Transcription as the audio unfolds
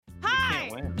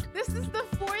this is the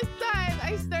fourth time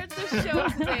I start the show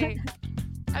today.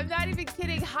 I'm not even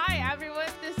kidding. Hi, everyone.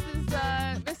 This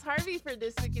is Miss Harvey for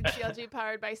This Week in CLG,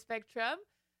 powered by Spectrum.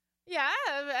 Yeah,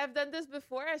 I've done this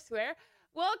before, I swear.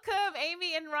 Welcome,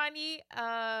 Amy and Ronnie.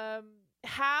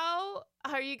 How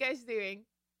are you guys doing?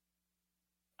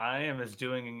 I'm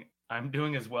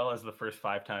doing as well as the first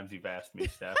 5 times you've asked me,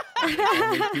 Steph. It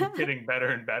only keeps getting better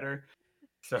and better.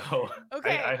 So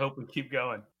Okay. I hope we keep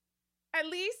going. At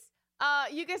least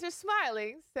you guys are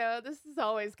smiling, so this is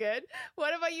always good.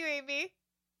 What about you, Amy?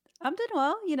 I'm doing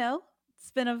well,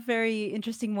 It's been a very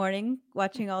interesting morning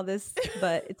watching all this,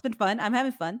 but it's been fun. I'm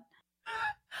having fun.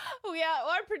 Yeah,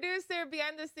 our producer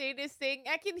behind the scene is saying,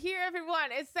 I can hear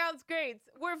everyone. It sounds great.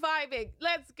 We're vibing.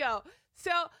 Let's go.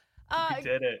 So We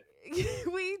did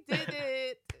it. we did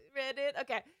it. Reddit.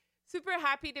 Okay. Super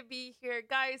happy to be here.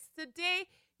 Guys, today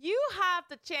you have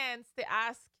the chance to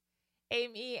ask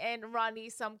Amy and Ronnie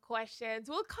some questions.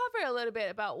 We'll cover a little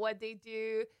bit about what they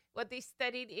do, what they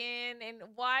studied in, and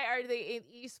why are they in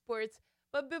esports.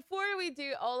 But before we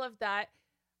do all of that,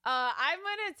 I'm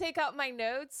going to take out my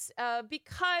notes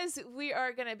because we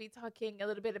are going to be talking a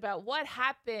little bit about what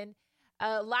happened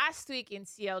last week in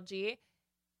CLG,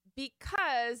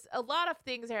 because a lot of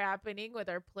things are happening with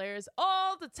our players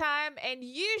all the time. And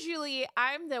usually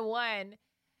I'm the one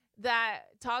that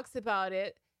talks about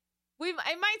it. It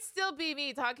might still be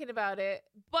me talking about it,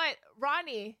 but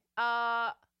Ronnie,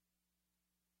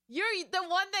 you're the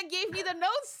one that gave me the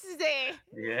notes today.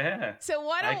 Yeah. So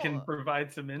I can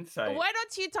provide some insight. Why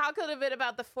don't you talk a little bit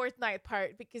about the Fortnite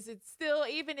part? Because it's still,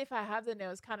 even if I have the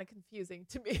notes, kind of confusing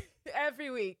to me every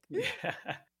week. Yeah.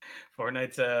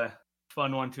 Fortnite's a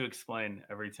fun one to explain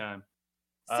every time.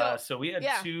 So we had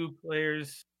 2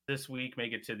 players this week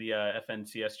make it to the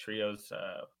FNCS Trios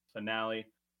finale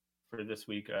for this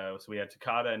week. So we had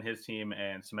Takada and his team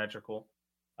and Symmetrical.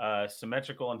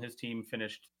 Symmetrical and his team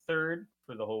finished 3rd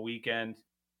for the whole weekend,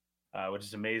 which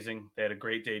is amazing. They had a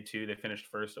great day 2. They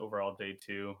finished 1st overall day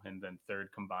 2 and then 3rd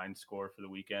combined score for the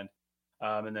weekend.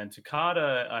 And then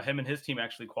Takada, him and his team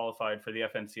actually qualified for the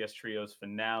FNCS Trios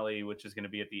finale, which is going to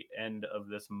be at the end of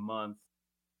this month,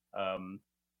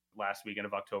 last weekend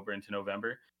of October into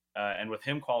November. And with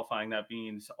him qualifying, that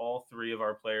means all 3 of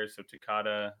our players, so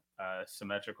Takada,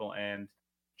 Symmetrical, and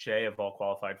Jay, have all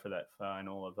qualified for that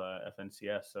final of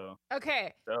FNCS. So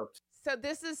okay, stoked. So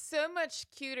this is so much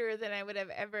cuter than I would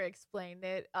have ever explained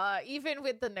it, even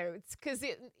with the notes, because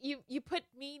you put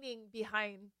meaning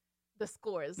behind the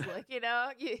scores, like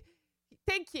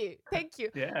Thank you.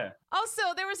 Yeah. Also,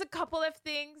 there was a couple of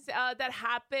things that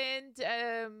happened.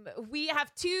 We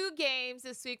have 2 games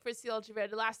this week for CLG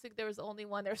Red. Last week there was only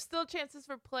 1. There's still chances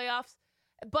for playoffs,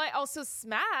 but also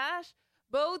Smash.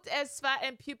 Both SFAT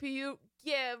and Pew Pew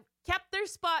kept their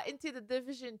spot into the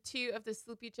Division 2 of the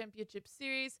Sloopy Championship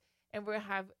Series, and we'll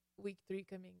have week 3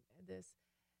 coming this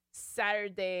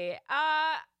Saturday.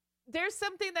 There's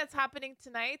something that's happening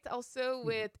tonight also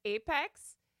with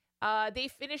Apex. They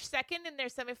finished 2nd in their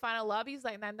semifinal lobbies.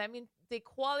 Like that means they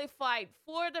qualified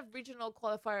for the regional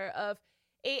qualifier of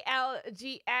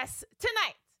ALGS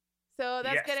tonight. So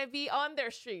that's gonna be on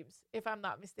their streams, if I'm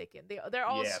not mistaken. They're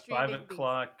all streaming.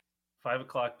 5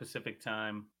 o'clock Pacific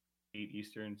time, 8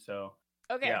 Eastern. So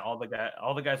okay, yeah, all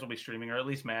the guys will be streaming, or at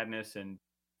least Madness, and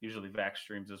usually Vax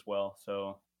streams as well.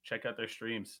 So check out their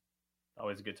streams.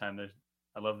 Always a good time.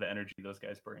 I love the energy those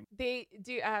guys bring. They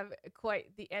do have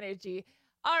quite the energy.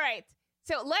 All right,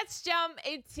 so let's jump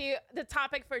into the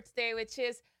topic for today, which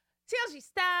is CLG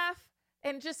staff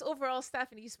and just overall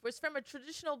staff in esports from a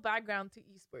traditional background to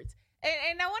esports.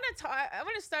 And I want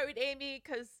to start with Amy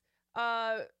because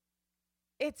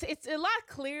it's a lot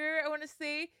clearer, I want to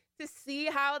say, to see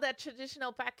how that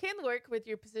traditional pack can work with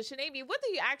your position. Amy, what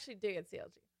do you actually do at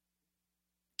CLG?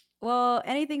 Well,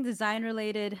 anything design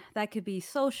related, that could be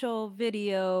social,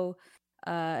 video,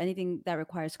 anything that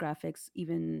requires graphics,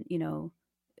 even,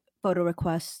 photo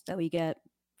requests that we get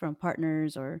from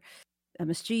partners or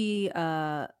MSG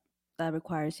that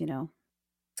requires,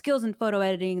 skills in photo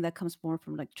editing that comes more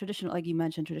from like traditional, like you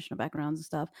mentioned, traditional backgrounds and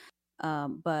stuff.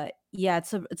 But yeah,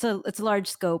 it's a large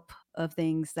scope of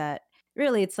things that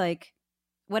really it's like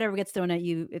whatever gets thrown at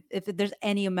you. If there's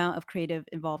any amount of creative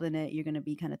involved in it, you're going to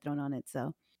be kind of thrown on it.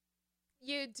 So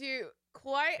you do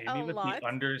quite Amy a with lot. The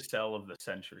undersell of the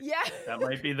century. Yeah, that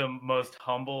might be the most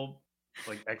humble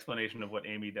explanation of what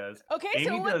Amy does. Okay, Amy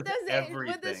so what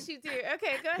everything. does she do?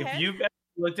 Okay, go ahead. If you've ever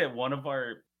looked at one of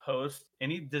our posts,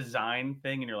 any design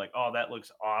thing, and you're like, oh, that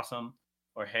looks awesome,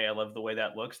 or hey, I love the way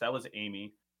that looks, that was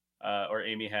Amy. Or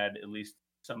Amy had at least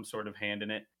some sort of hand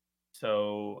in it.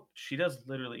 So she does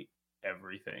literally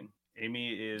everything. Amy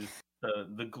is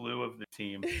the glue of the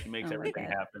team. She makes everything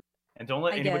happen. And don't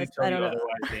let anybody tell you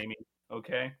otherwise, Amy.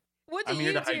 Okay? I'm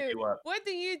here to hype you up. What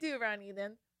do you do, Ronnie,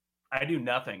 then? I do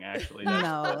nothing, actually.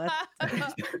 No.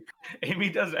 Amy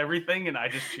does everything, and I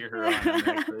just cheer her on.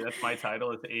 Actually, that's my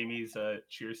title. It's Amy's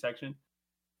cheer section.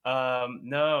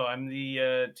 No, I'm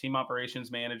the team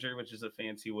operations manager, which is a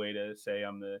fancy way to say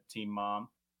I'm the team mom.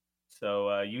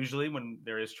 So usually when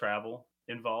there is travel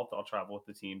involved, I'll travel with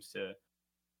the teams to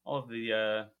all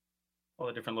the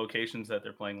different locations that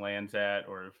they're playing LANs at,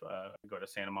 or if I go to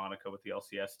Santa Monica with the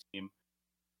LCS team.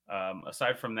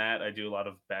 Aside from that, I do a lot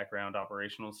of background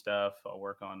operational stuff. I'll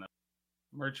work on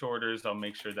merch orders. I'll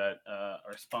make sure that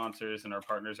our sponsors and our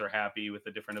partners are happy with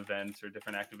the different events or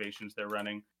different activations they're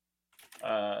running.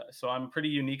 So I'm pretty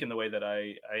unique in the way that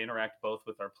I interact both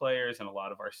with our players and a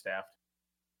lot of our staff.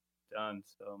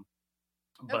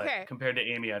 But compared to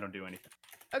Amy, I don't do anything.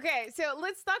 Okay, so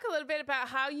let's talk a little bit about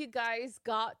how you guys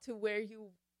got to where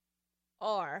you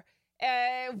are.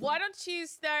 Why don't you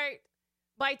start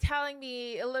by telling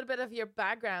me a little bit of your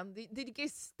background? Did you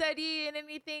guys study in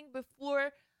anything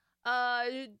before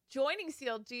joining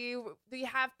CLG? Do you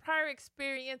have prior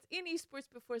experience in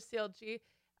esports before CLG?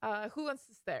 Who wants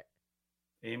to start?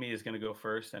 Amy is going to go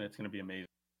first, and it's going to be amazing.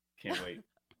 Can't wait.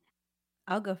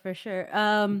 I'll go for sure.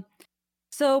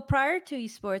 So prior to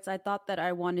esports, I thought that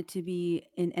I wanted to be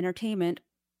in entertainment,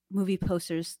 movie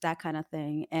posters, that kind of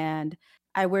thing. And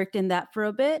I worked in that for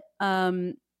a bit.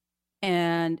 And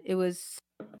it was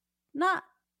not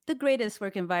the greatest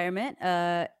work environment.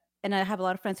 And I have a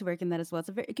lot of friends who work in that as well.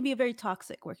 It can be a very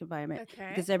toxic work environment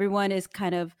because everyone is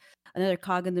kind of another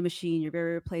cog in the machine. You're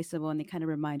very replaceable, and they kind of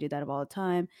remind you that of all the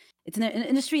time. It's an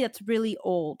industry that's really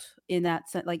old in that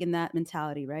like in that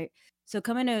mentality, right? So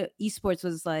coming to esports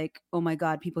was like, oh my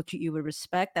God, people treat you with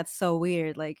respect. That's so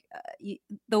weird. Like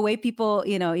the way people,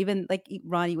 even like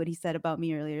Ronnie, what he said about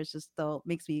me earlier is just still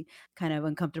makes me kind of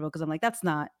uncomfortable because I'm like, that's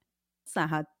not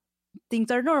how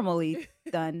things are normally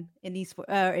done in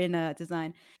in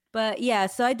design. But yeah,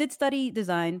 so I did study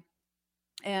design,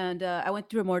 and I went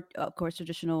through a more, of course,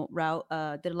 traditional route.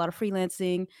 Did a lot of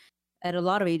freelancing at a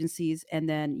lot of agencies, and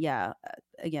then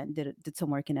again, did some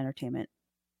work in entertainment.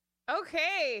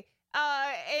 Okay.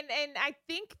 And I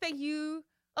think that I'm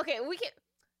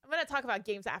gonna talk about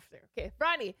games after. Okay,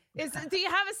 Ronnie, do you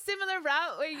have a similar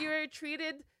route where you're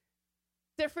treated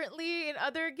differently in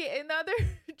other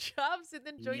jobs and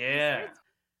then joined? Yeah,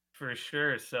 for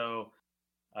sure. So,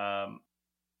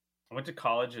 I went to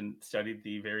college and studied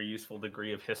the very useful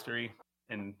degree of history,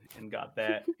 and got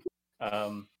that.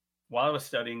 While I was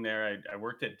studying there, I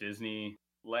worked at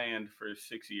Disneyland for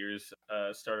 6 years.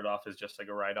 Started off as just like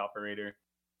a ride operator,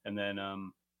 and then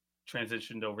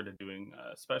transitioned over to doing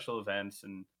special events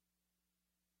and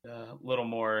a little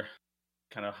more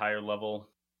kind of higher level,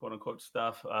 quote unquote,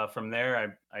 stuff. From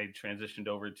there, I transitioned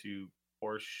over to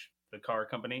Porsche, the car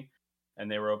company,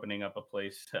 and they were opening up a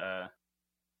place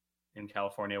in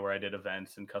California where I did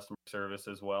events and customer service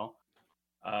as well.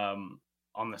 On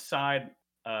the side,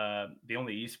 the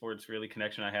only esports really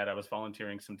connection I had, I was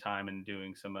volunteering some time and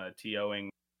doing some TOing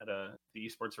at the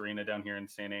esports arena down here in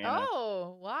Santa Ana.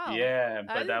 Oh, wow. Yeah,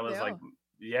 but that was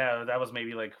that was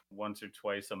maybe like once or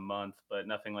twice a month, but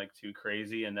nothing like too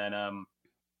crazy. And then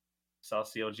saw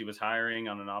CLG was hiring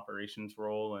on an operations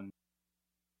role, and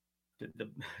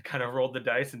kind of rolled the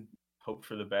dice and hoped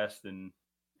for the best and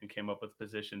came up with the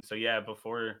position. So yeah,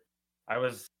 before I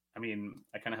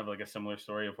kind of have like a similar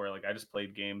story of where like I just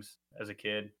played games as a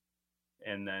kid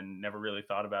and then never really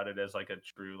thought about it as like a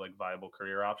true like viable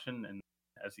career option. And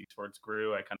as esports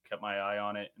grew, I kind of kept my eye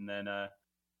on it, and then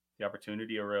the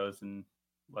opportunity arose, and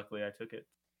luckily I took it.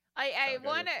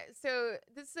 So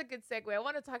this is a good segue. I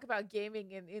want to talk about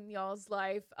gaming in y'all's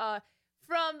life.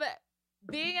 From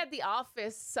being at the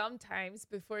office sometimes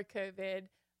before COVID,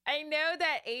 I know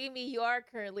that Amy, you are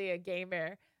currently a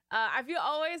gamer. Have you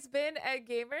always been a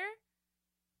gamer?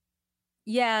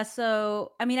 Yeah,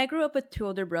 so I grew up with two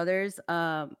older brothers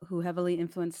who heavily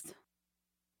influenced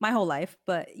my whole life,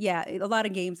 but yeah, a lot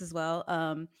of games as well.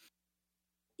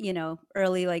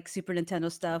 Early like Super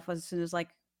Nintendo stuff. As soon as like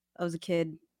I was a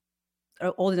kid,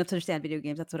 or old enough to understand video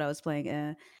games, that's what I was playing.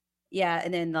 And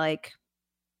then like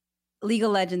League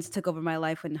of Legends took over my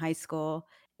life in high school,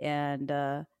 and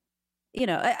all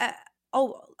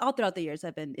throughout the years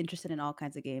I've been interested in all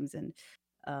kinds of games, and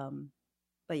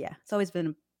but yeah, it's always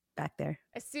been back there.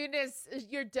 As soon as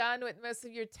you're done with most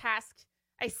of your tasks,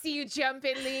 I see you jump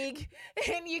in League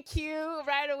and you queue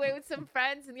right away with some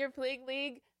friends, and you're playing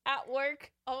League at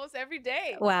work almost every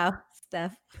day. Wow,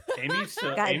 Steph. Amy's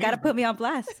gotta put me on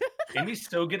blast. Amy's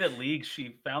so good at League.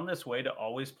 She found this way to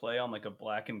always play on like a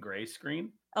black and gray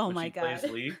screen. Oh my God. She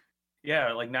plays League.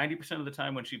 Yeah, like 90% of the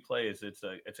time when she plays, it's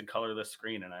a colorless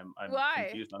screen, and I'm Why?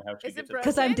 confused on how she Is it gets it.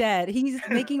 Because I'm dead. He's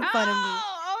making fun of me.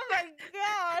 Oh my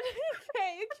god.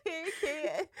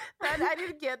 Okay. I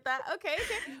didn't get that. Okay.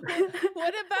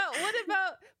 What about?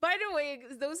 By the way,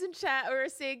 those in chat are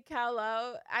saying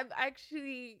Kalau. I'm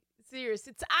actually serious.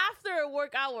 It's after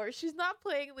work hours. She's not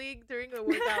playing League during the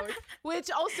work hours, which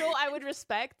also I would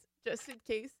respect just in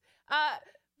case.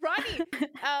 Ronnie,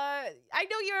 I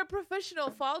know you're a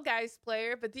professional Fall Guys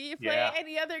player, but do you play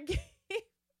any other game?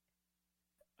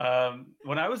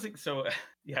 When I was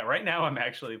right now I'm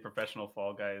actually a professional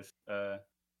Fall Guys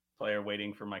player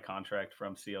waiting for my contract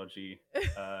from CLG.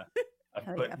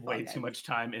 I've put way too much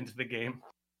time into the game,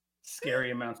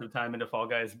 scary amounts of time into Fall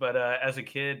Guys. But as a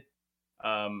kid,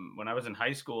 when I was in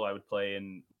high school, I would play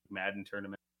in Madden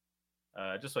tournaments,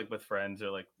 just like with friends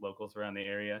or like locals around the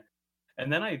area.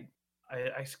 And then I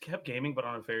kept gaming, but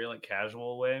on a very like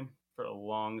casual way for a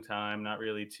long time, not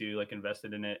really too like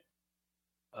invested in it.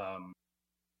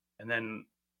 And then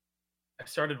I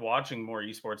started watching more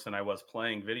esports than I was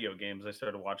playing video games. I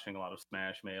started watching a lot of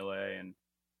Smash, Melee, and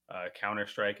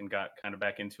Counter-Strike, and got kind of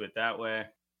back into it that way.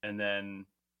 And then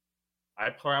I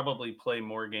probably play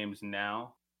more games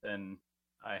now than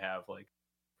I have like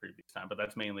previous time, but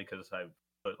that's mainly because I've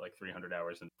put like 300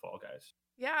 hours into Fall Guys.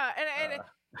 Yeah, and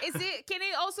can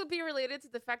it also be related to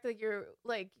the fact that you're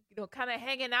like, kind of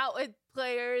hanging out with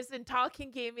players and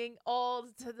talking gaming all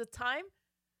the time?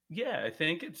 Yeah, I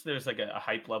think there's like a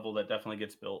hype level that definitely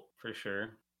gets built for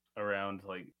sure around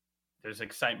like there's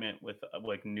excitement with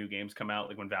like new games come out.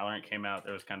 Like when Valorant came out,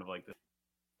 there was kind of like this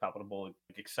palpable like,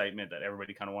 excitement that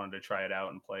everybody kind of wanted to try it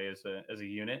out and play as a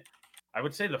unit. I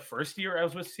would say the first year I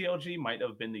was with CLG might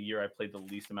have been the year I played the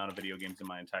least amount of video games in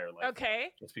my entire life.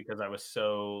 Okay. Just because I was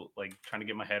so like trying to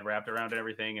get my head wrapped around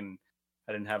everything, and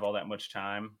I didn't have all that much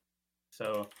time.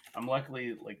 So I'm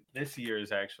luckily like this year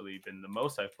has actually been the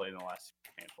most I've played in the last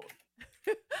handful.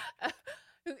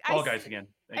 Fall Guys again.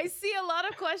 I see a lot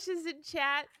of questions in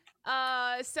chat.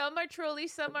 Some are trolly,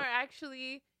 some are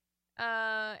actually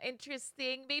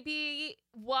interesting. Maybe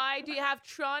why do you have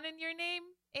Tron in your name,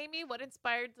 Amy? What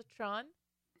inspired the Tron?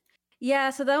 Yeah,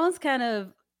 so that one's kind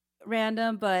of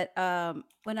random, but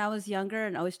when I was younger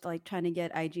and I was like trying to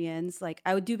get IGNs, like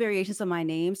I would do variations of my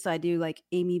name. So I do like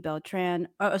Amy Beltran,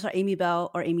 or sorry, Amy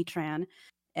Bell or Amy Tran,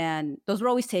 and those were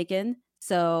always taken.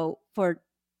 So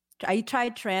I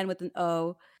tried Tran with an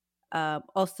O.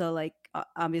 Also, like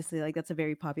obviously, like that's a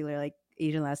very popular like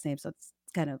Asian last name, so it's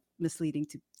kind of misleading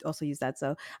to also use that.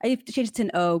 So I changed it to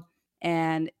an O,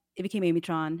 and it became Amy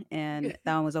Tron, and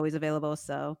that one was always available.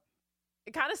 So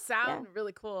it kind of sounds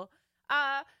really cool.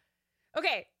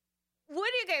 Okay. What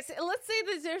do you guys say? Let's say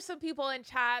that there's some people in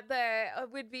chat that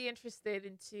would be interested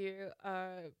into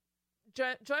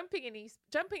jumping in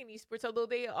esports, although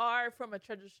they are from a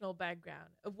traditional background.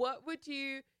 What would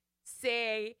you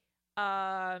say?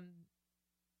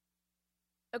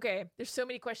 Okay, there's so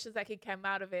many questions that could come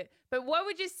out of it, but what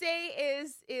would you say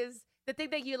is the thing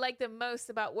that you like the most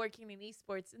about working in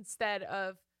esports instead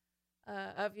of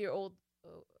your old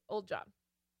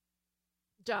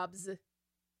jobs?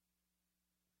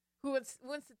 Who wants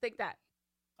to take that?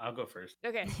 I'll go first.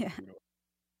 Okay. Yeah.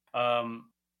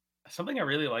 Something I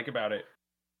really like about it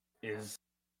is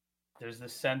there's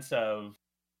this sense of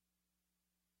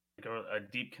like a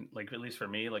deep, like at least for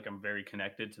me, like I'm very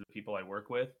connected to the people I work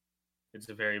with. It's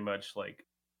a very much like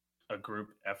a group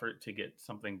effort to get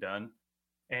something done,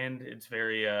 and it's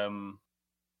very I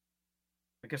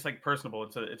guess like personable.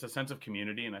 It's a sense of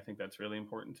community, and I think that's really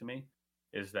important to me.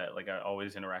 Is that like I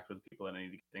always interact with people and I need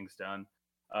to get things done.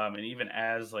 And even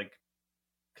as like,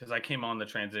 because I came on the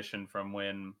transition from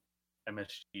when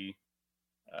MSG,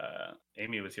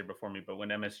 Amy was here before me, but when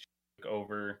MSG took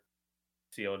over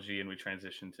CLG and we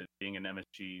transitioned to being an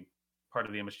MSG, part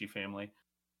of the MSG family,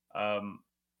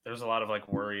 there's a lot of like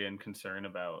worry and concern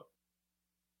about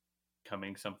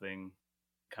becoming something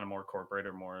kind of more corporate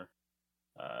or more,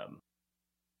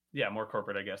 more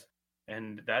corporate, I guess.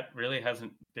 And that really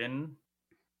hasn't been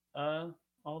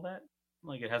all that.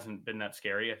 Like it hasn't been that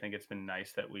scary. I think it's been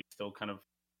nice that we still kind of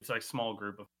it's like a small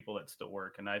group of people that still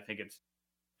work, and I think it's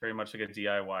very much like a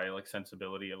DIY like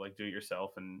sensibility of like do it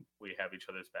yourself, and we have each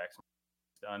other's backs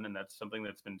done, and that's something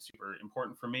that's been super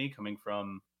important for me coming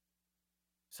from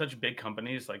such big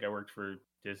companies. Like I worked for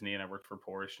Disney and I worked for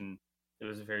Porsche, and it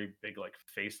was a very big like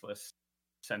faceless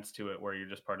sense to it where you're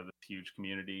just part of this huge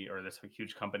community or this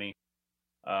huge company.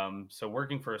 So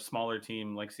working for a smaller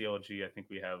team like CLG, I think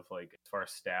we have like as far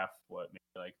as staff, maybe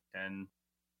like 10,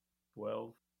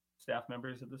 12 staff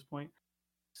members at this point.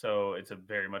 So it's a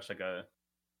very much like a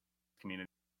community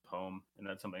home, and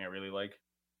that's something I really like.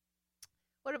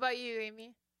 What about you,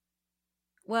 Amy?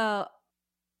 Well,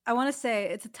 I want to say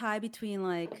it's a tie between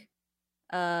like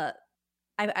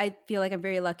I feel like I'm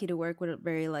very lucky to work with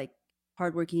very like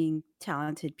hardworking,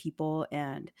 talented people,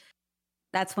 and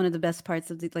that's one of the best parts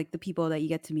of the people that you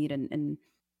get to meet and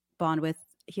bond with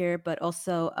here. But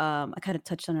also, I kind of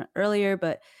touched on it earlier,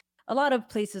 but a lot of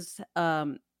places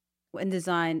in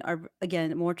design are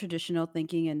again more traditional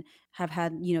thinking and have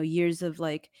had years of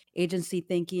like agency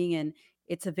thinking, and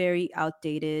it's a very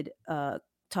outdated,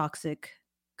 toxic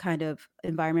kind of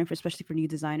environment for especially for new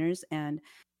designers. And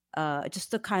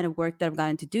just the kind of work that I've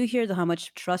gotten to do here, how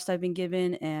much trust I've been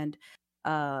given, and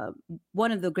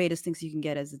one of the greatest things you can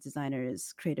get as a designer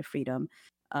is creative freedom.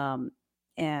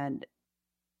 And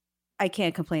I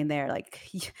can't complain there. Like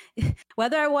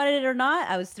whether I wanted it or not,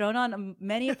 I was thrown on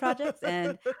many projects,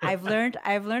 and I've learned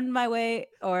my way,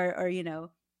 or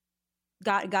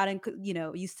gotten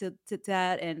used to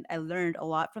that, and I learned a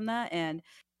lot from that. And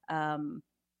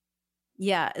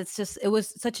yeah, it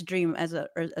was such a dream as a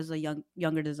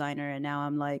younger designer, and now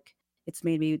I'm like, it's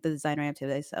made me the designer I am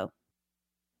today. So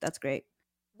that's great.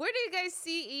 Where do you guys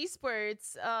see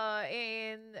esports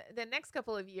in the next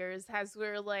couple of years as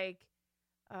we're like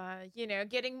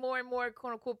getting more and more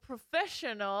quote unquote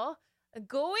professional,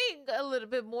 going a little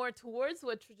bit more towards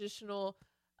what traditional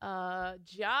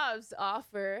jobs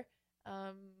offer?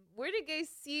 Where do you guys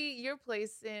see your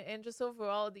place in just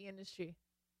overall the industry?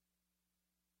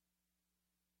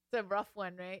 It's a rough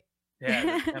one, right?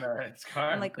 Yeah, it's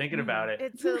hard. I'm like, thinking about it.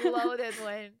 It's a loaded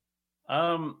one.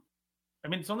 I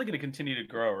mean, it's only going to continue to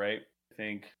grow, right? I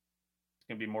think there's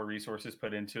going to be more resources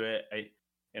put into it.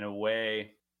 In a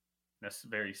way, in a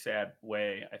very sad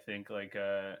way, I think like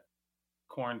a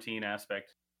quarantine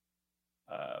aspect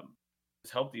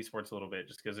has helped esports a little bit,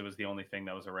 just because it was the only thing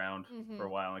that was around for a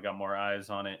while, and I got more eyes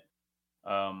on it.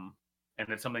 And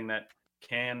it's something that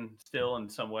can still, in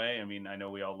some way, I mean, I know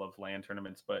we all love LAN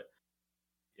tournaments, but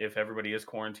if everybody is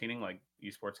quarantining, like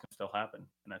esports can still happen,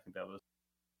 and I think that was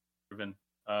proven.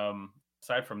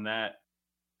 Aside from that,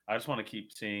 I just want to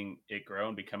keep seeing it grow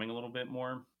and becoming a little bit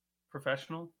more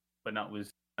professional, but not lose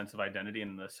sense of identity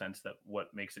in the sense that what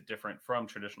makes it different from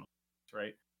traditional,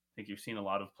 right? I think you've seen a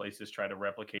lot of places try to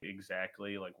replicate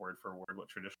exactly like word for word what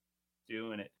traditional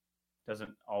do, and it doesn't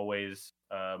always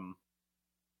come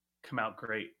out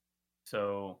great.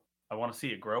 So I want to see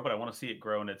it grow, but I want to see it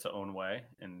grow in its own way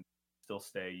and still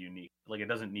stay unique. Like, it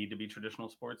doesn't need to be traditional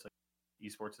sports. Like,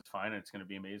 esports is fine, and it's going to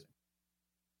be amazing.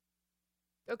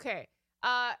 Okay.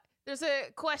 There's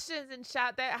a questions in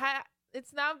chat that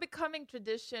it's now becoming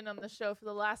tradition on the show for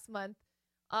the last month.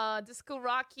 Disco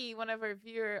Rocky, one of our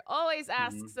viewers, always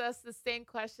asks us the same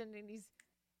question, and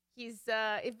he's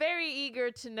very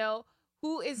eager to know,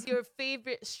 who is your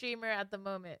favorite streamer at the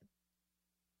moment?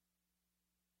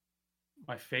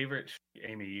 My favorite,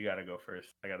 Amy, you got to go first.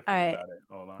 I got to think about it.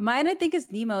 Hold on. Mine, I think,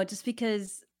 is Nemo, just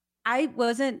because I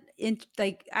wasn't in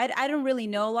like I don't really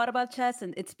know a lot about chess,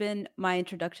 and it's been my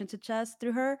introduction to chess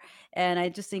through her, and I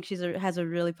just think has a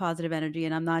really positive energy.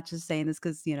 And I'm not just saying this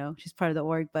because she's part of the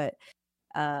org, but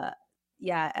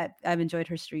yeah, I've enjoyed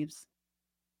her streams.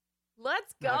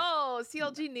 Let's go,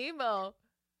 CLG Nemo.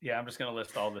 Yeah, I'm just gonna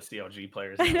list all the CLG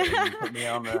players. And put me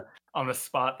on the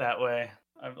spot that way.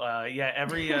 Yeah,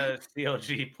 every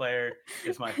CLG player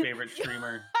is my favorite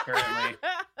streamer currently.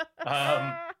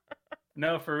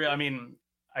 No, for real. I mean,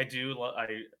 I do.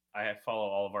 I follow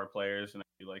all of our players, and I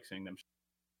do like seeing them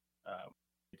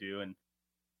do and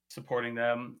supporting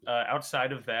them.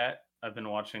 Outside of that, I've been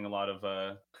watching a lot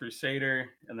of Crusader,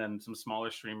 and then some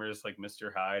smaller streamers like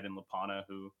Mr. Hyde and Lapana,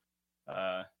 who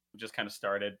just kind of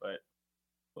started, but a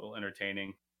little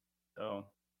entertaining. So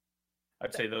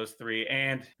I'd say those three,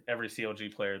 and every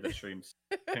CLG player that streams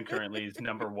concurrently is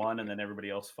number one, and then everybody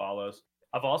else follows.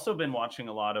 I've also been watching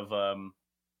a lot of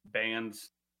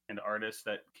bands and artists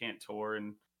that can't tour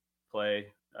and play,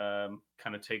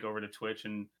 kind of take over to Twitch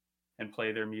and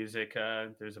play their music.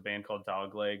 There's a band called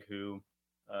Dogleg who,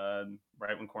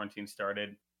 right when quarantine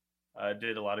started,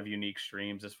 did a lot of unique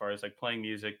streams as far as like playing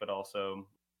music, but also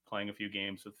playing a few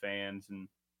games with fans and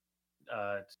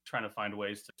trying to find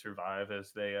ways to survive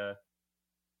as they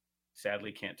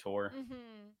sadly can't tour.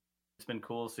 It's been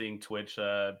cool seeing Twitch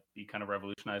be kind of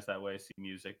revolutionized that way, see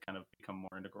music kind of become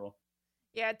more integral.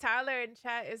 Yeah, Tyler in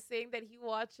chat is saying that he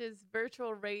watches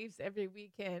virtual raves every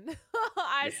weekend.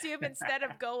 I assume instead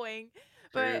of going.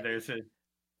 But there's a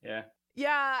yeah.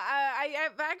 Yeah,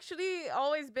 I've actually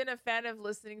always been a fan of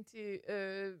listening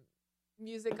to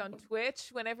music on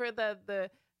Twitch. Whenever the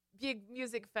big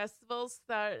music festivals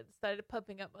started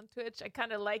popping up on Twitch, I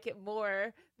kind of like it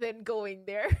more than going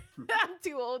there. I'm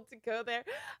too old to go there.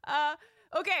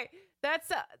 Okay,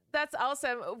 that's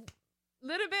awesome.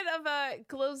 Little bit of a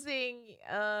closing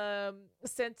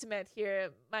sentiment here.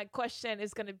 My question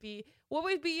is going to be, what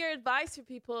would be your advice for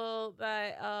people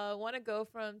that want to go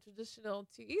from traditional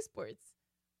to esports?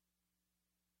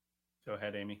 Go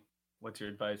ahead, Amy. What's your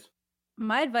advice?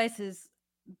 My advice is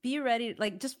be ready.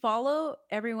 Like, just follow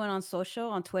everyone on social,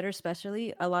 on Twitter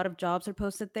especially. A lot of jobs are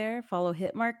posted there. Follow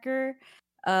Hitmarker.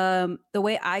 The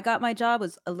way I got my job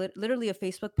was literally a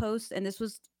Facebook post, and this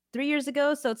was 3 years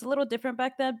ago, so it's a little different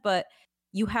back then, but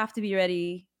you have to be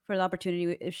ready for the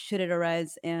opportunity if should it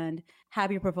arise, and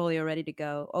have your portfolio ready to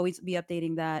go. Always be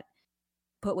updating that.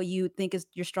 Put what you think is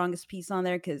your strongest piece on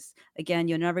there, because again,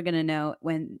 you're never going to know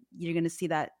when you're going to see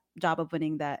that job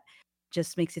opening that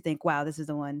just makes you think, wow, this is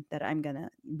the one that I'm going to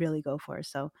really go for.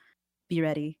 So be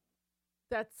ready.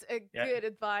 That's a good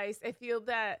advice. I feel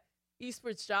that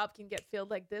esports job can get filled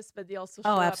like this, but they also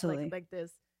show absolutely. up like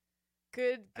this.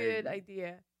 Good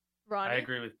idea. Ronnie? I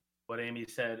agree with what Amy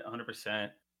said 100%.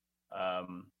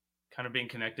 Kind of being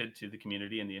connected to the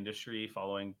community and the industry,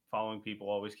 following people,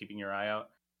 always keeping your eye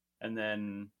out. And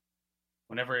then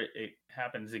whenever it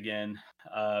happens again,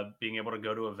 being able to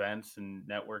go to events and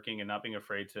networking and not being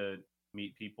afraid to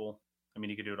meet people. I mean,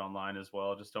 you could do it online as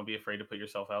well. Just don't be afraid to put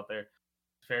yourself out there.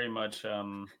 It's very much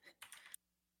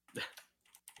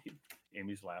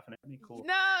Amy's laughing at me. Cool.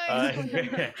 No,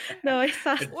 no, it's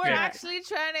not. We're actually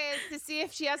trying to see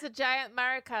if she has a giant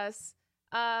maracas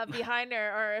behind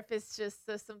her, or if it's just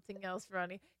something else,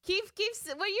 Ronnie. Keep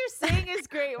what you're saying is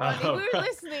great, Ronnie. We're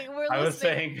listening. I was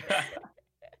saying,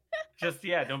 just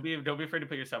don't be afraid to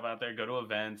put yourself out there. Go to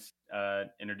events,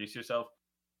 introduce yourself.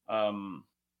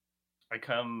 I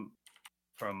come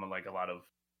from like a lot of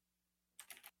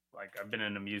I've been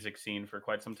in a music scene for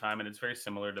quite some time, and it's very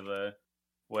similar to the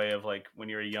way of like when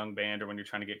you're a young band or when you're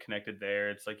trying to get connected there.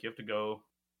 It's like you have to go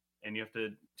and you have to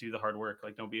do the hard work.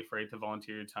 Like, don't be afraid to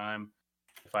volunteer your time.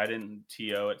 If I didn't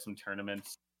TO at some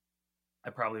tournaments, I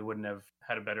probably wouldn't have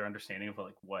had a better understanding of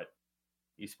like what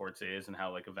esports is and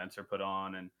how like events are put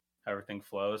on and how everything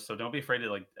flows. So don't be afraid to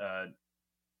like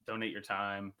donate your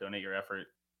time, donate your effort.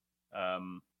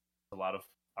 A lot of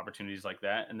opportunities like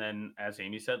that. And then, as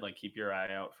Amy said, like keep your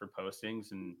eye out for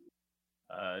postings and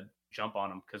jump on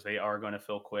them, because they are going to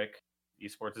fill quick.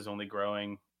 Esports is only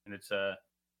growing, and it's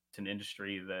an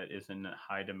industry that is in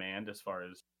high demand as far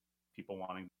as people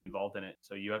wanting to be involved in it.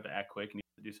 So you have to act quick, and you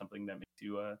have to do something that makes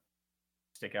you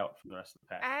stick out from the rest of the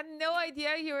pack. I had no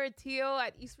idea you were a TO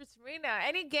at Esports Arena.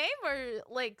 Any game or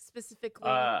like specifically?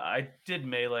 I did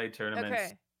Melee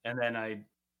tournaments, and then I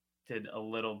did a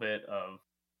little bit of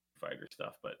Fighter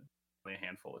stuff, but only a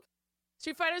handful of.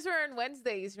 Street Fighters were on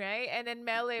Wednesdays, right? And then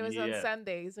Melee was on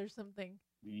Sundays or something.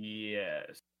 Yes,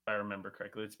 if I remember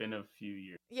correctly. It's been a few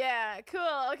years. Yeah,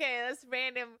 cool. Okay, that's a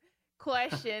random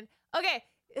question. Okay,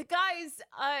 guys,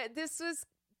 this was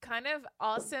kind of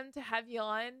awesome to have you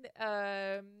on.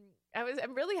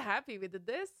 I'm really happy we did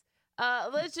this.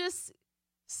 Let's just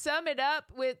sum it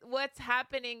up with what's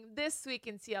happening this week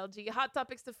in CLG. Hot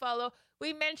topics to follow.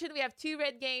 We mentioned we have 2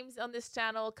 red games on this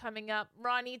channel coming up.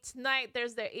 Ronnie, tonight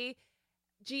there's the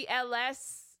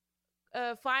AGLS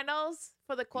finals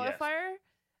for the qualifier. Yes.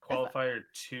 Qualifier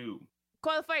 2.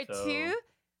 Qualifier 2.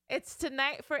 It's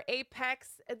tonight for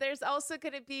Apex. There's also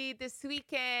going to be this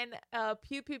weekend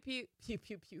Pew Pew Pew Pew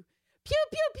Pew Pew Pew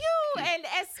Pew Pew and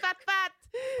SFAT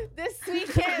this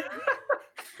weekend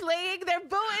playing their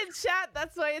bow in chat.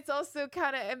 That's why it's also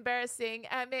kind of embarrassing.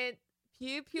 I mean,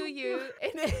 Pew Pew You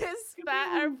and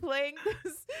SFAT are playing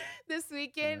this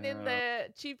weekend in the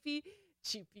Cheapy.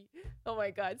 Oh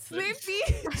my God, Sleepy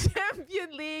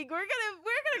Champion League. We're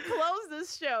gonna close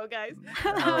this show, guys.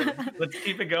 Let's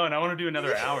keep it going. I want to do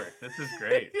another hour. This is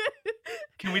great.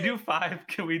 Can we do 5?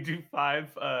 Can we do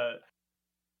 5?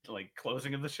 Like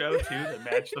closing of the show too, that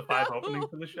match the 5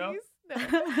 openings of the show. No.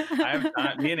 I have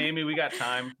time. Me and Amy, we got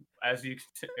time. As you,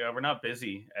 we're not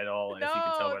busy at all. As you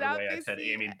can tell by the way I said,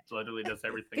 Amy literally does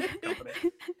everything in the company.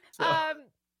 So.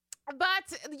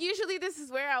 But usually this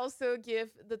is where I also give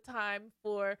the time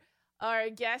for our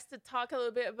guests to talk a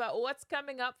little bit about what's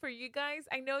coming up for you guys.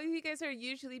 I know you guys are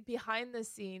usually behind the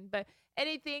scene, but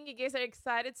anything you guys are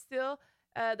excited still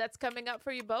that's coming up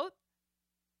for you both?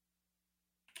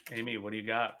 Amy, what do you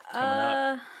got coming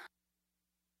up?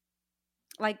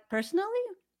 Like personally?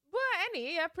 Well,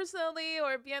 personally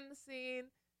or behind the scene.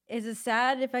 Is it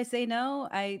sad if I say no?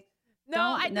 I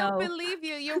don't believe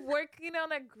you. You're working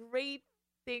on a great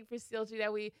thing for CLG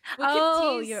that we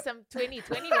can tease some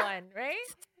 2021, right?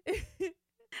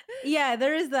 Yeah,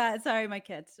 there is that. Sorry, my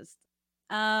cat's just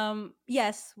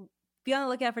yes, be on the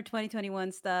lookout for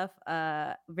 2021 stuff.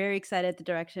 Very excited the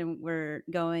direction we're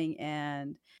going,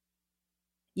 and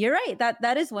You're right.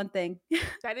 That is one thing.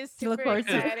 That is super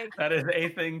exciting. That is a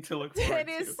thing to look forward to. That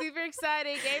is super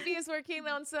exciting. Amy is working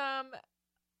on some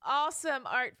awesome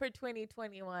art for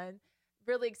 2021.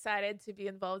 Really excited to be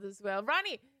involved as well.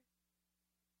 Ronnie.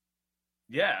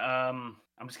 Yeah,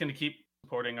 I'm just gonna keep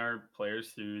supporting our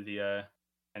players through the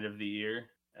end of the year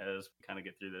as we kind of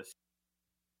get through this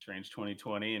strange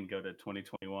 2020 and go to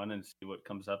 2021 and see what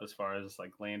comes up as far as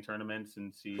like LAN tournaments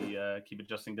and see keep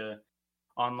adjusting to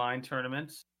online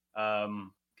tournaments.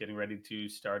 Getting ready to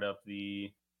start up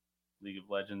the League of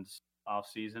Legends off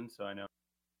season, so I know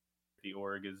the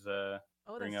org is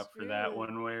bring up for that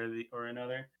one way or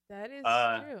another. That is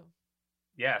true.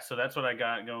 Yeah, so that's what I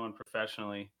got going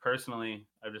professionally. Personally,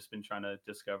 I've just been trying to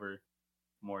discover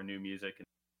more new music and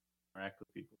interact with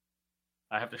people.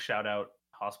 I have to shout out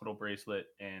Hospital Bracelet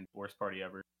and Worst Party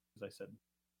Ever, as I said.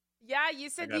 Yeah, you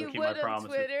said you would on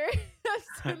Twitter.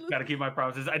 Got to keep my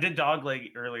promises. I did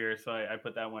Dogleg earlier, so I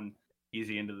put that one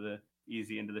easy into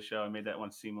the show. I made that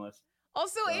one seamless.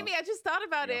 Also, so, Amy, I just thought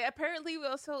about it. Apparently, we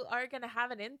also are going to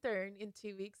have an intern in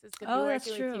 2 weeks that's going to be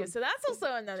working with you. So that's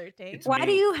also another thing. Why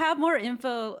do you have more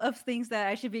info of things that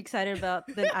I should be excited about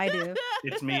than I do?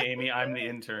 It's me, Amy. I'm the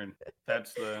intern.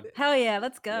 That's the... Hell yeah,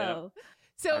 let's go. Yeah.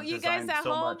 So I've you guys at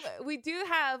home, we do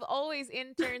have always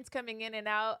interns coming in and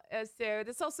out. So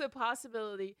there's also a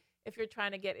possibility if you're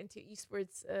trying to get into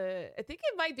esports. I think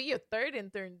it might be your third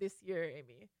intern this year,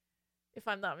 Amy, if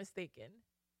I'm not mistaken.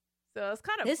 So it's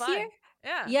kind of this fun. Year?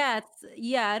 Yeah.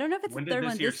 Yeah, I don't know if it's the third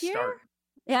one this year. Start?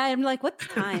 Yeah, I'm like, what's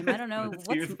time? I don't know. This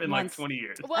year's been months? Like 20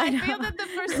 years. Well, I feel that the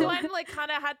first one like kind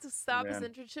of had to stop his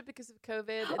internship because of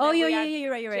COVID. Oh, yeah,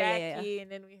 you're right. Jackie, and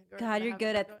then God, you're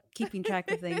good at keeping track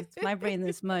of things. My brain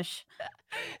is mush.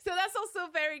 So that's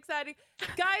also very exciting.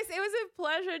 Guys, it was a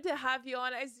pleasure to have you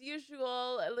on. As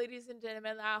usual, ladies and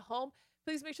gentlemen at home,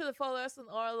 please make sure to follow us on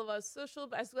all of our social,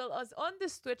 as well as on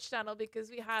this Twitch channel,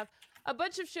 because we have a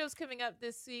bunch of shows coming up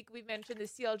this week. We mentioned the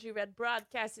CLG Red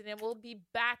broadcast, and then we'll be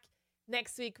back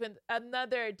next week with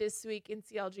another This Week in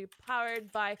CLG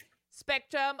powered by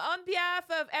Spectrum. On behalf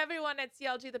of everyone at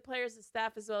CLG, the players, the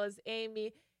staff, as well as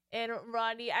Amy and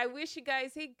Ronnie, I wish you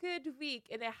guys a good week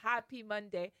and a happy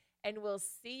Monday, and we'll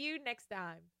see you next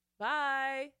time.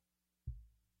 Bye.